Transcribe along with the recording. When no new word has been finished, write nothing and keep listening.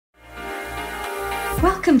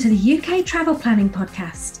Welcome to the UK Travel Planning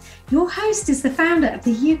Podcast. Your host is the founder of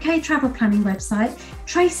the UK Travel Planning website,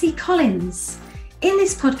 Tracy Collins. In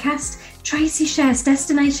this podcast, Tracy shares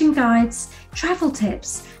destination guides, travel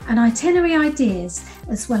tips, and itinerary ideas,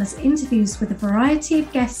 as well as interviews with a variety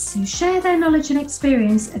of guests who share their knowledge and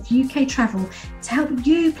experience of UK travel to help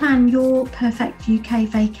you plan your perfect UK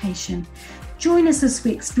vacation. Join us as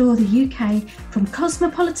we explore the UK from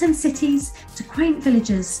cosmopolitan cities to quaint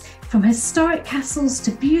villages, from historic castles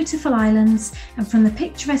to beautiful islands, and from the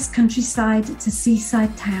picturesque countryside to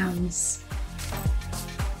seaside towns.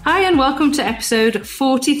 Hi and welcome to episode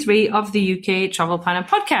 43 of the UK Travel Planning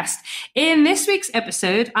Podcast. In this week's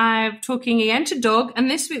episode, I'm talking again to Doug, and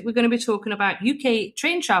this week we're going to be talking about UK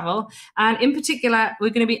train travel, and in particular, we're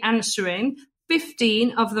going to be answering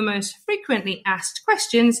 15 of the most frequently asked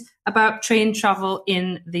questions about train travel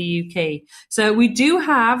in the UK. So we do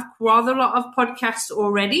have rather a lot of podcasts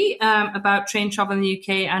already about train travel in the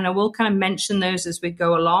UK, and I will kind of mention those as we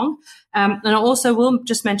go along. And I also will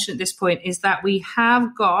just mention at this point is that we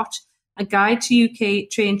have got a guide to UK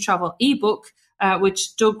train travel ebook,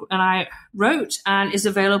 which Doug and I wrote and is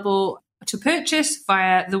available to purchase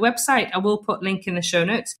via the website. I will put a link in the show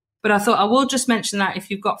notes. But I thought I will just mention that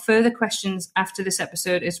if you've got further questions after this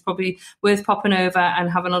episode, it's probably worth popping over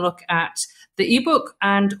and having a look at the ebook.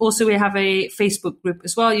 And also we have a Facebook group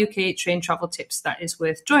as well, UK Train Travel Tips, that is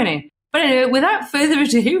worth joining. But anyway, without further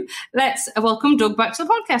ado, let's welcome Doug back to the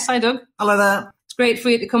podcast. Hi, Doug. Hello there. It's great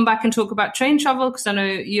for you to come back and talk about train travel, because I know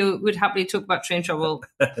you would happily talk about train travel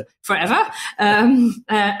forever. We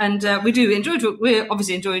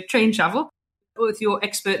obviously enjoy train travel. With your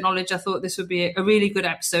expert knowledge, I thought this would be a really good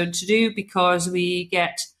episode to do, because we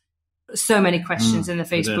get so many questions in the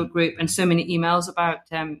Facebook group and so many emails about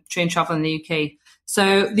train travel in the UK.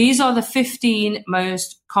 So these are the 15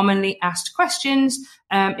 most commonly asked questions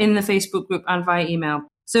in the Facebook group and via email.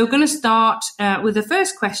 So we're going to start with the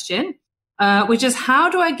first question, which is, how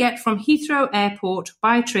do I get from Heathrow Airport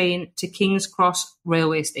by train to King's Cross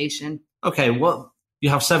railway station? Okay, well, you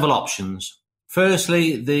have several options.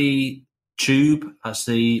 Firstly, the tube, that's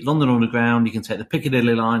the London Underground. You can take the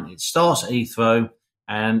Piccadilly line. It starts at Heathrow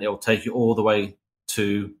and it will take you all the way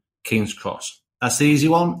to King's Cross. That's the easy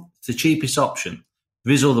one. It's the cheapest option.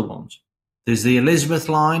 There is other ones. There's the Elizabeth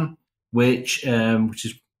line, which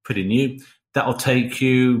is pretty new. That will take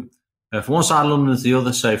you from one side of London to the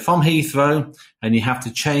other. So from Heathrow, and you have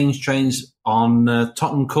to change trains on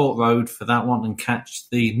Tottenham Court Road for that one and catch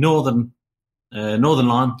the Northern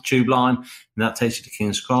line, tube line, and that takes you to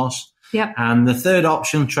King's Cross. Yep. And the third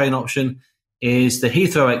option, train option, is the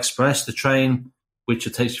Heathrow Express, the train which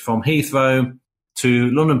takes you from Heathrow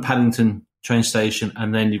to London Paddington train station,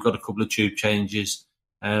 and then you've got a couple of tube changes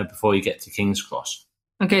before you get to King's Cross.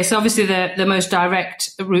 Okay, so obviously the most direct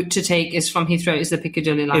route to take is from Heathrow, is the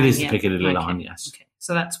Piccadilly line. It is the Piccadilly line, yes. Okay,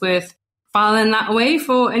 so that's worth filing that away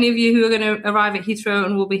for any of you who are going to arrive at Heathrow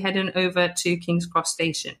and will be heading over to King's Cross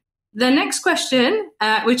station. The next question,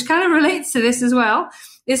 which kind of relates to this as well,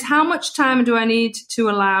 is how much time do I need to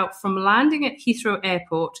allow from landing at Heathrow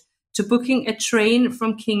Airport to booking a train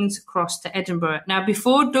from King's Cross to Edinburgh? Now,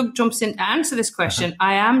 before Doug jumps in to answer this question,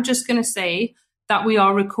 I am just going to say that we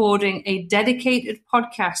are recording a dedicated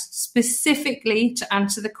podcast specifically to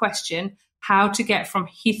answer the question, how to get from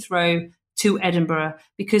Heathrow to Edinburgh,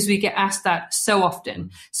 because we get asked that so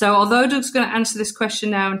often. So although Doug's going to answer this question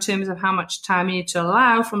now in terms of how much time you need to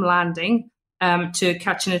allow from landing to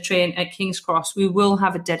catching a train at King's Cross, we will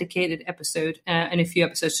have a dedicated episode in a few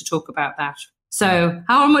episodes to talk about that. So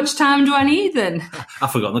how much time do I need then?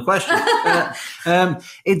 I've forgotten the question.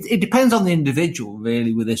 It depends on the individual,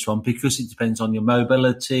 really, with this one, because it depends on your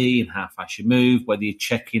mobility and how fast you move, whether you're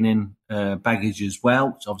checking in baggage as well,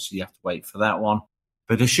 which obviously you have to wait for that one.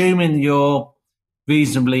 But assuming you're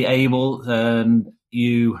reasonably able and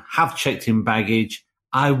you have checked in baggage,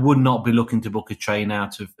 I would not be looking to book a train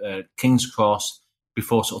out of King's Cross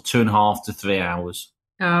before sort of 2.5 to 3 hours.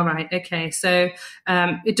 All right. Okay. So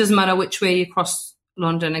it doesn't matter which way you cross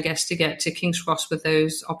London, I guess, to get to King's Cross with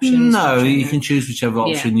those options. No, you can choose whichever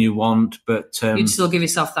option you want, but you'd still give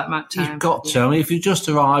yourself that much time. You've got to. I mean, if you just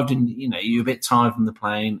arrived and you're a bit tired from the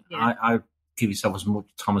plane, I give yourself as much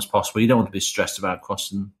time as possible. You don't want to be stressed about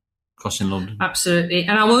crossing London. Absolutely.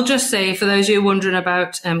 And I will just say, for those of you wondering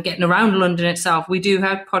about getting around London itself, we do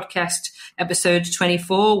have podcast episode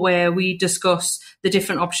 24 where we discuss the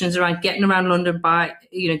different options around getting around London by,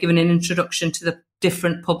 giving an introduction to the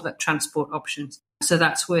different public transport options. So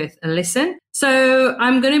that's worth a listen. So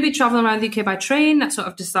I'm going to be traveling around the UK by train. That's what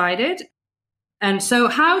I've decided. And so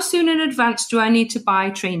how soon in advance do I need to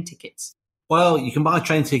buy train tickets? Well, you can buy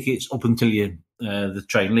train tickets up until the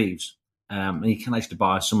train leaves. And you can actually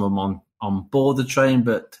buy some of them on board the train,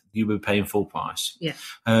 but you will be paying full price. Yeah.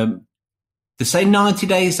 They say 90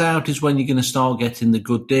 days out is when you're going to start getting the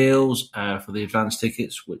good deals for the advance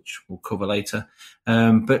tickets, which we'll cover later.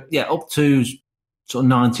 But yeah, up to sort of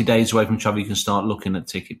 90 days away from travel, you can start looking at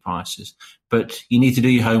ticket prices. But you need to do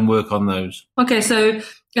your homework on those. Okay, so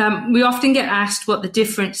we often get asked what the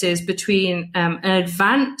difference is between an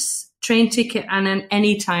advance train ticket and an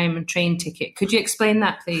anytime train ticket. Could you explain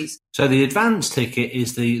that, please? So the advance ticket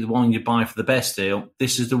is the one you buy for the best deal.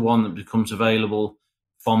 This is the one that becomes available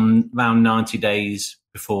from around 90 days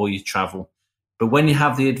before you travel. But when you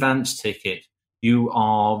have the advance ticket, you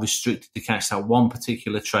are restricted to catch that one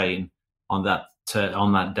particular train on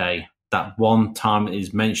that day. That one time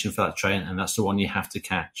is mentioned for that train, and that's the one you have to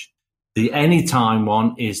catch. The anytime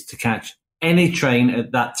one is to catch any train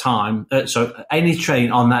at that time, any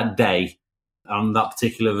train on that day on that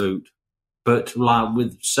particular route. But like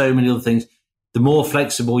with so many other things, the more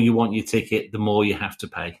flexible you want your ticket, the more you have to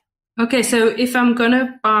pay. Okay, so if I'm going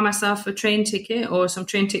to buy myself a train ticket or some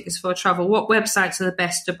train tickets for travel, what websites are the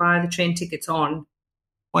best to buy the train tickets on?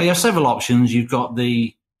 Well, you have several options. You've got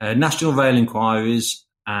the National Rail Inquiries,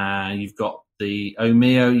 you've got the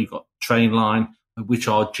OMEO, you've got Trainline, which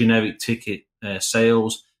are generic ticket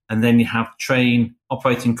sales. And then you have train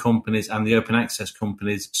operating companies and the open access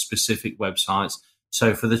companies' specific websites.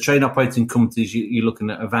 So for the train operating companies, you're looking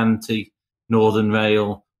at Avanti, Northern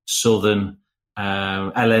Rail, Southern,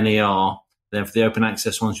 LNER. Then for the open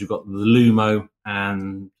access ones, you've got the Lumo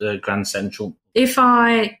and Grand Central. If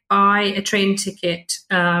I buy a train ticket,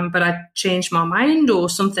 but I change my mind or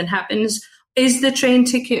something happens, is the train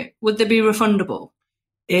ticket, would they be refundable?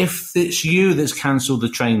 If it's you that's cancelled the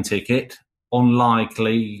train ticket,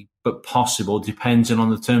 unlikely, but possible, depending on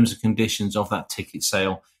the terms and conditions of that ticket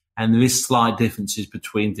sale. And there is slight differences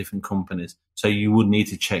between different companies. So you would need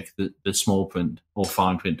to check the small print or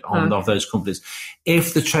fine print of those companies.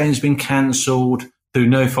 If the train's been cancelled through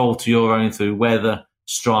no fault of your own, through weather,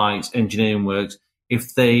 strikes, engineering works,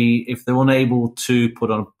 if they're unable to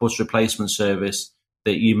put on a bus replacement service,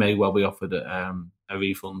 that you may well be offered a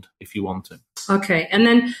refund if you want to. Okay, and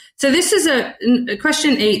then so this is a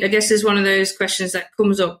question 8. I guess is one of those questions that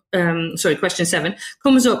comes up. Question 7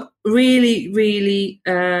 comes up really, really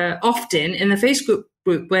often in the Facebook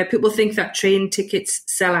group where people think that train tickets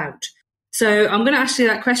sell out. So I'm going to ask you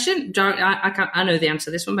that question. I know the answer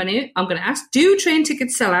to this one, but anyway, I'm going to ask: do train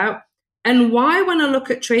tickets sell out? And why, when I look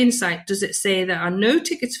at train site, does it say there are no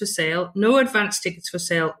tickets for sale, no advance tickets for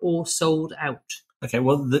sale, or sold out? Okay,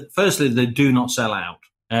 well, firstly, they do not sell out.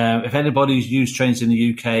 If anybody's used trains in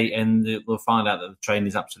the UK, and they'll find out that the train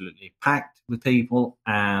is absolutely packed with people,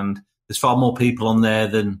 and there's far more people on there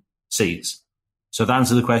than seats. So to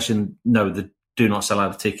answer the question, no, they do not sell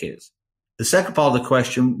out of tickets. The second part of the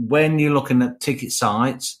question, when you're looking at ticket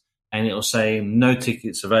sites, and it'll say no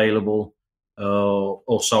tickets available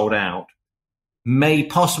or sold out, may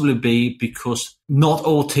possibly be because not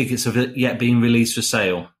all tickets have yet been released for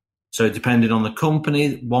sale. So depending on the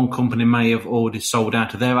company, one company may have already sold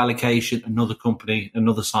out of their allocation,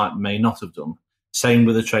 another site may not have done. Same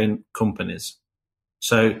with the train companies.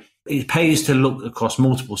 So it pays to look across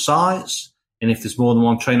multiple sites, and if there's more than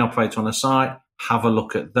one train operator on a site, have a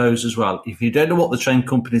look at those as well. If you don't know what the train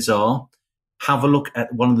companies are, have a look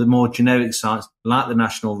at one of the more generic sites, like the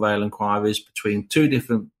National Rail Inquiries, between two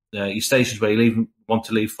different stations where you want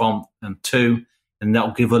to leave from, and two, and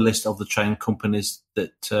that'll give a list of the train companies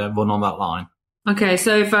that run on that line. Okay,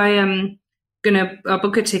 so if I am going to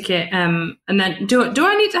book a ticket, and then do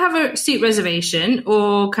I need to have a seat reservation,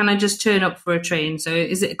 or can I just turn up for a train? So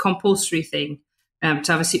is it a compulsory thing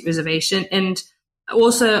to have a seat reservation? And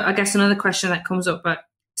also, I guess another question that comes up about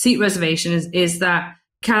seat reservation is that,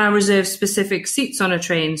 can I reserve specific seats on a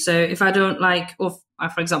train? So if I don't like, or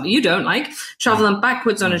for example, you don't like traveling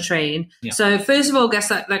backwards on a train. Yeah. So first of all, I guess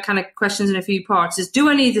that kind of questions in a few parts is, do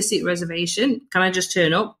I need the seat reservation? Can I just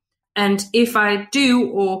turn up? And if I do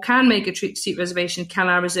or can make a seat reservation, can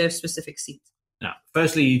I reserve specific seats? Now,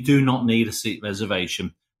 firstly, you do not need a seat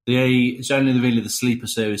reservation. It's only really the sleeper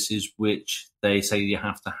services which they say you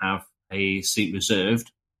have to have a seat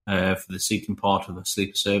reserved for the seating part of the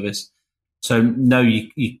sleeper service. So no,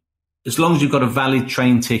 you as long as you've got a valid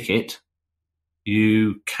train ticket,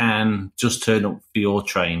 you can just turn up for your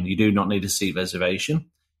train. You do not need a seat reservation.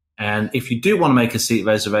 And if you do want to make a seat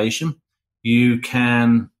reservation, you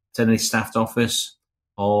can send a staffed office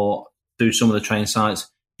or through some of the train sites.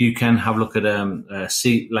 You can have a look at a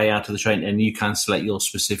seat layout of the train, and you can select your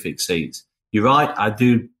specific seats. You're right, I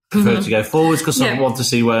do prefer to go forwards because I want to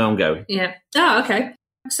see where I'm going. Yeah. Oh, okay.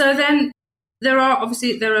 So then there are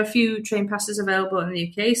a few train passes available in the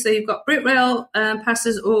UK. So you've got Britrail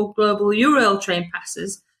passes or Global Eurail train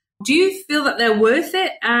passes. Do you feel that they're worth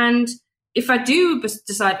it? And if I do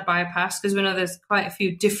decide to buy a pass, because we know there's quite a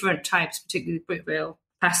few different types, particularly Britrail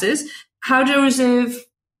passes, how do I reserve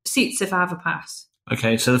seats if I have a pass?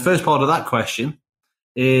 Okay, so the first part of that question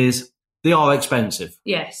is they are expensive.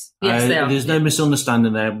 Yes, they are. There's no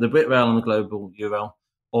misunderstanding there. The Britrail and the Global Eurail,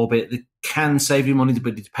 albeit they can save you money,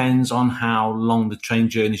 but it depends on how long the train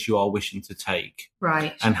journeys you are wishing to take.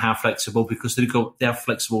 Right. And how flexible, because they have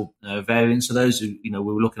flexible variants of those who, we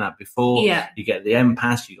were looking at before. Yeah. You get the M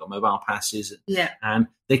pass, you got mobile passes. Yeah. And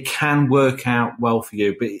they can work out well for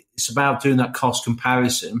you, but it's about doing that cost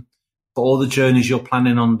comparison for all the journeys you're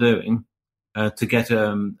planning on doing to get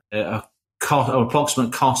a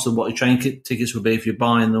approximate cost of what your train tickets would be if you're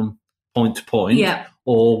buying them point to point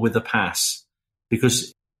or with a pass.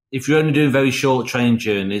 Because if you're only doing very short train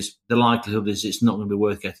journeys, the likelihood is it's not going to be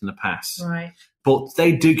worth getting a pass. Right. But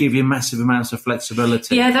they do give you massive amounts of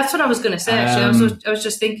flexibility. Yeah, that's what I was going to say, actually. I was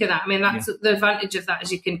just thinking that. I mean, that's the advantage of that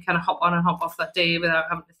is you can kind of hop on and hop off that day without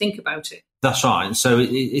having to think about it. That's right. So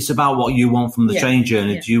it's about what you want from the train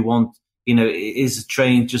journey. Do you want, is a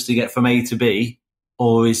train just to get from A to B,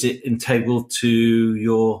 or is it integral to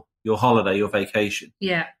your holiday, your vacation?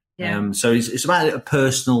 Yeah. So it's about a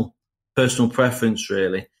personal preference,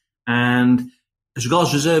 really. And as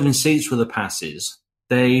regards reserving seats for the passes,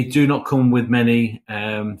 they do not come with many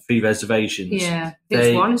free reservations. Yeah,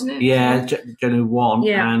 it's one, isn't it? Yeah, generally one,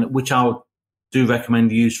 and which I do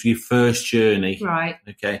recommend you use for your first journey. Right.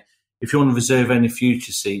 Okay. If you want to reserve any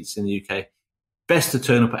future seats in the UK, best to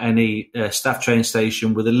turn up at any staff train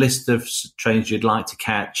station with a list of trains you'd like to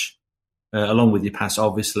catch, along with your pass,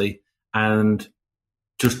 obviously, and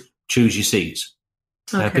just choose your seats.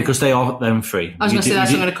 Okay. Because they are then free. I was going to say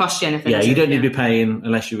that's not going to cost you anything. Yeah, you don't need to be paying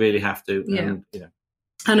unless you really have to. Yeah. And,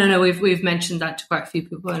 And I know we've mentioned that to quite a few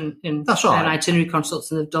people in that's right. itinerary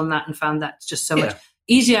consults, and they've done that and found that it's just so much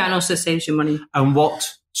easier and also saves you money. And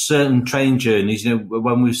what certain train journeys,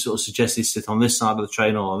 when we sort of suggested sit on this side of the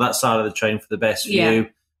train or on that side of the train for the best view,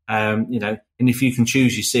 and if you can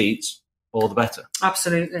choose your seats, all the better.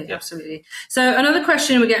 Absolutely, absolutely. So another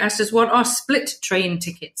question we get asked is, what are split train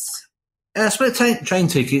tickets? Split train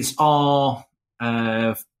tickets are,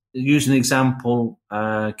 use an example,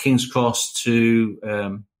 King's Cross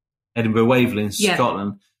to Edinburgh Waverley in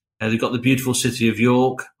Scotland. They've got the beautiful city of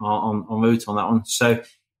York on route on that one. So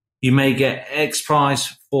you may get X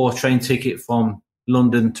price for a train ticket from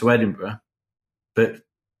London to Edinburgh, but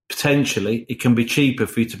potentially it can be cheaper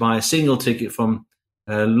for you to buy a single ticket from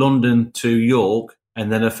London to York and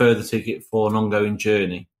then a further ticket for an ongoing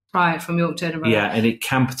journey. Right, from York to Edinburgh. Yeah, and it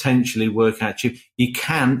can potentially work out cheap.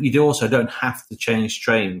 You also don't have to change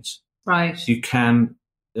trains. Right. You can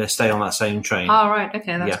stay on that same train. Oh, right.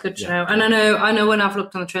 Okay, that's good to know. And I know when I've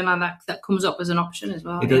looked on the train line, that comes up as an option as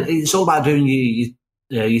well. It's all about doing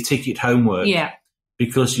your ticket homework. Yeah.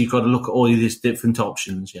 Because you've got to look at all these different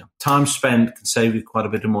options. Yeah. Time spent can save you quite a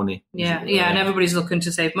bit of money. Yeah, and everybody's looking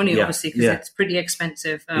to save money, obviously, because it's pretty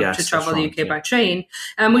expensive to travel the UK by train.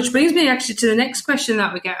 Which brings me actually to the next question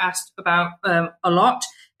that we get asked about a lot,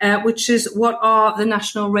 which is, what are the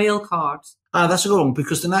National Rail cards? That's a good one,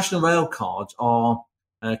 because the National Rail cards are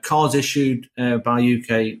cards issued by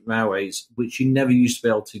UK Railways, which you never used to be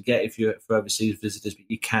able to get if you're for overseas visitors, but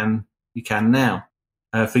you can now.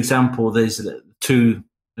 For example, there's two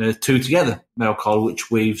together rail card,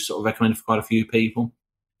 which we've sort of recommended for quite a few people.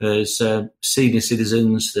 There's senior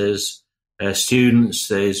citizens, there's students,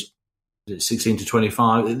 there's 16 to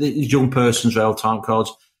 25, there's young persons rail type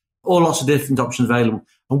cards, all lots of different options available.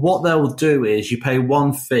 And what they'll do is you pay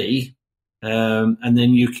one fee, and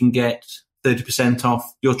then you can get 30%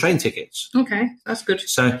 off your train tickets. Okay, that's good.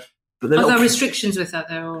 So, but are there restrictions with that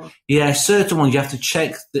though? Or? Yeah, certain ones you have to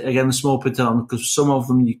check the small print on, because some of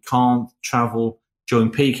them you can't travel during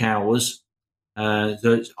peak hours. So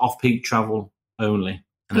it's off-peak travel only.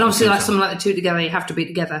 And obviously, like something like the two together, you have to be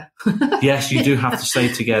together. Yes, you do have to stay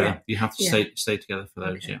together. You have to stay together for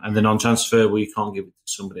those. Okay. Yeah, and then on transferable, you can't give it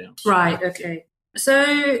to somebody else. Right. Okay.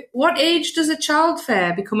 So, what age does a child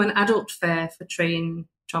fare become an adult fare for train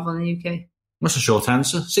travel in the UK? That's a short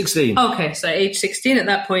answer. 16. Okay, so age 16, at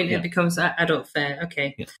that point, it becomes adult fare.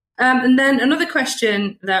 Okay. Yeah. And then another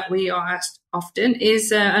question that we are asked often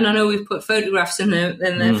is, and I know we've put photographs in the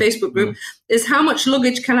Facebook group, is how much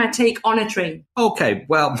luggage can I take on a train? Okay,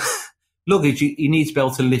 well, luggage, you need to be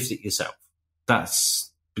able to lift it yourself.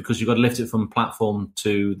 That's because you've got to lift it from platform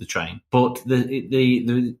to the train. But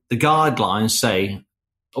the guidelines say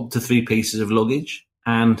up to 3 pieces of luggage,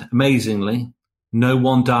 and amazingly, no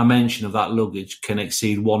one dimension of that luggage can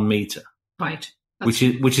exceed 1 metre. Right. Which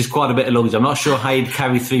is quite a bit of luggage. I'm not sure how you'd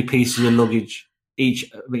carry 3 pieces of luggage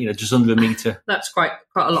each, just under a metre. That's quite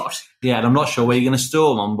a lot. Yeah, and I'm not sure where you're going to store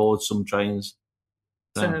them on board some trains.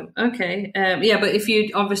 So okay. But if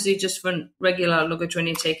you obviously just run regular luggage when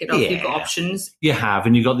you take it off, you've got options. You have,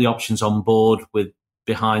 and you've got the options on board with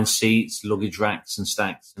behind seats, luggage racks and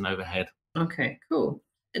stacks and overhead. Okay, cool.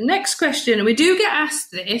 Next question. We do get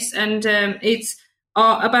asked this, and it's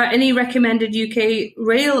about any recommended UK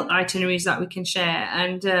rail itineraries that we can share.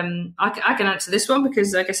 And I can answer this one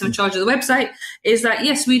because I guess I'm in charge of the website, is that,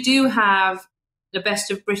 yes, we do have the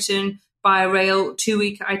Best of Britain by rail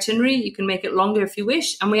 2-week itinerary. You can make it longer if you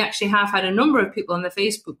wish. And we actually have had a number of people on the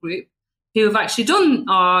Facebook group who have actually done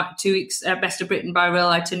our 2 weeks Best of Britain by rail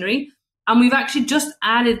itinerary. And we've actually just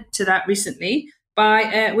added to that recently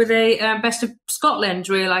with a Best of Scotland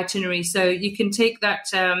rail itinerary. So you can take that,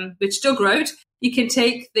 which Doug wrote, you can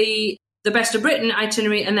take the Best of Britain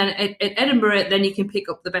itinerary, and then at Edinburgh, then you can pick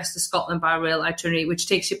up the Best of Scotland by rail itinerary, which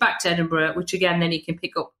takes you back to Edinburgh, which again, then you can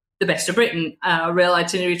pick up the Best of Britain rail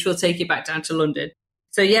itinerary, which will take you back down to London.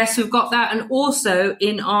 So yes, we've got that. And also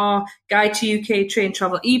in our Guide to UK Train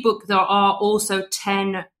Travel ebook, there are also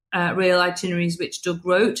 10 rail itineraries which Doug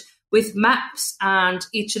wrote with maps and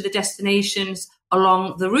each of the destinations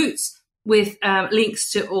along the routes, with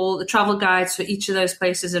links to all the travel guides for each of those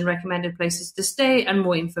places and recommended places to stay and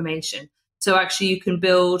more information. So actually you can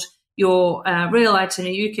build your rail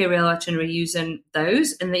itinerary, UK rail itinerary, using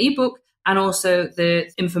those in the ebook and also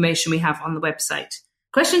the information we have on the website.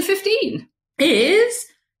 Question 15 is,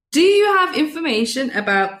 do you have information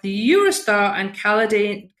about the Eurostar and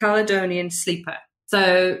Caledonian Sleeper?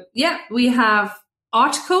 So yeah, we have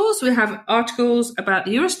articles. We have articles about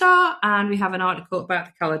the Eurostar and we have an article about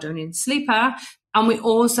the Caledonian Sleeper. And we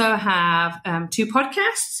also have 2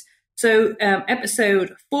 podcasts. So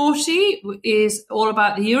episode 40 is all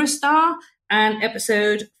about the Eurostar and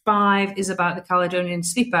episode 5 is about the Caledonian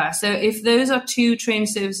Sleeper. So if those are 2 train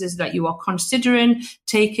services that you are considering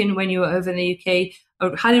taking when you are over in the UK, I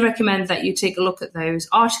would highly recommend that you take a look at those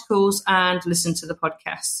articles and listen to the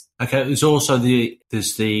podcasts. Okay, there's also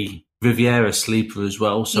there's the Riviera Sleeper as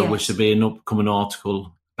well, so which will be an upcoming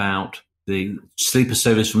article about the sleeper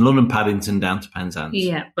service from London Paddington down to Penzance.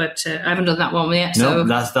 Yeah, but I haven't done that one yet. No,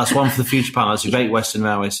 that's one for the future panel. It's a Great Western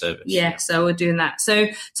Railway service. Yeah, so we're doing that. So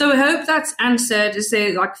we hope that's answered. To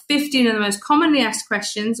say like 15 of the most commonly asked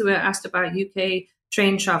questions were asked about UK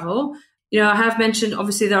train travel. I have mentioned,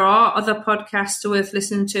 obviously, there are other podcasts worth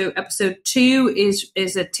listening to. Episode 2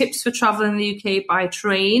 is a tips for travel in the UK by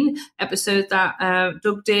train episode that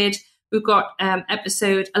Doug did. We've got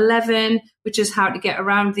episode 11, which is how to get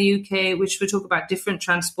around the UK, which we talk about different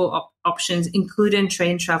transport options, including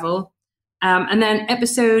train travel. And then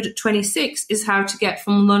episode 26 is how to get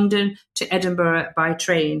from London to Edinburgh by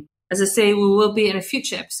train. As I say, we will be in a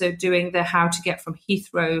future episode doing the how to get from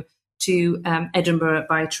Heathrow to Edinburgh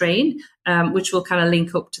by train, which will kind of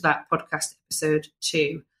link up to that podcast episode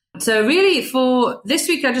too. So really for this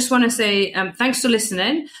week, I just want to say thanks for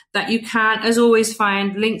listening, that you can, as always,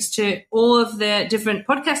 find links to all of the different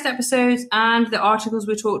podcast episodes and the articles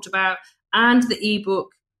we talked about and the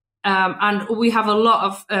ebook. And we have a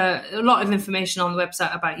lot of information on the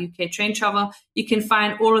website about UK train travel. You can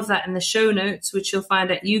find all of that in the show notes, which you'll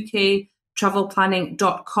find at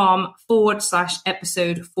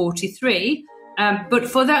uktravelplanning.com/episode 43. But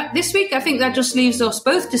for that, this week, I think that just leaves us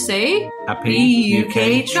both to say happy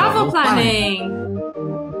UK travel planning.